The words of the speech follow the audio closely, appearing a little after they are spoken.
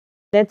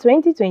The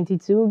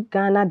 2022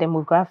 Ghana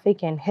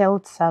Demographic and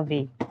Health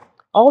Survey,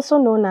 also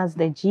known as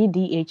the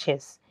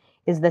GDHS,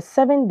 is the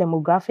seventh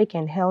demographic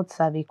and health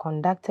survey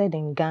conducted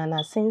in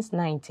Ghana since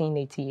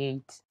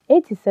 1988.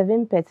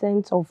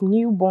 87% of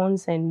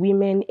newborns and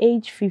women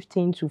aged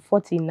 15 to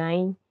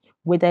 49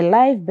 with a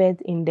live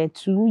birth in the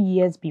 2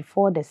 years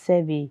before the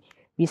survey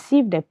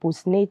received a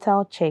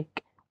postnatal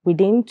check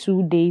within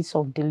 2 days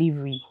of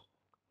delivery.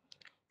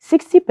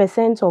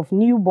 60% of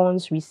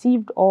newborns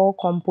received all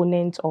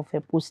components of a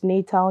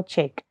postnatal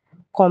check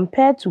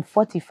compared to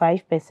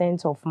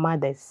 45% of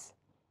mothers.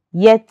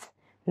 Yet,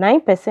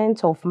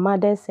 9% of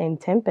mothers and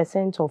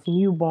 10% of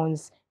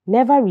newborns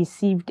never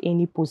received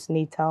any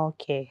postnatal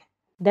care.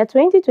 The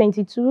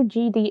 2022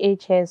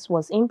 GDHS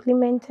was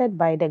implemented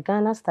by the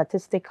Ghana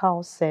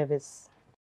Statistical Service.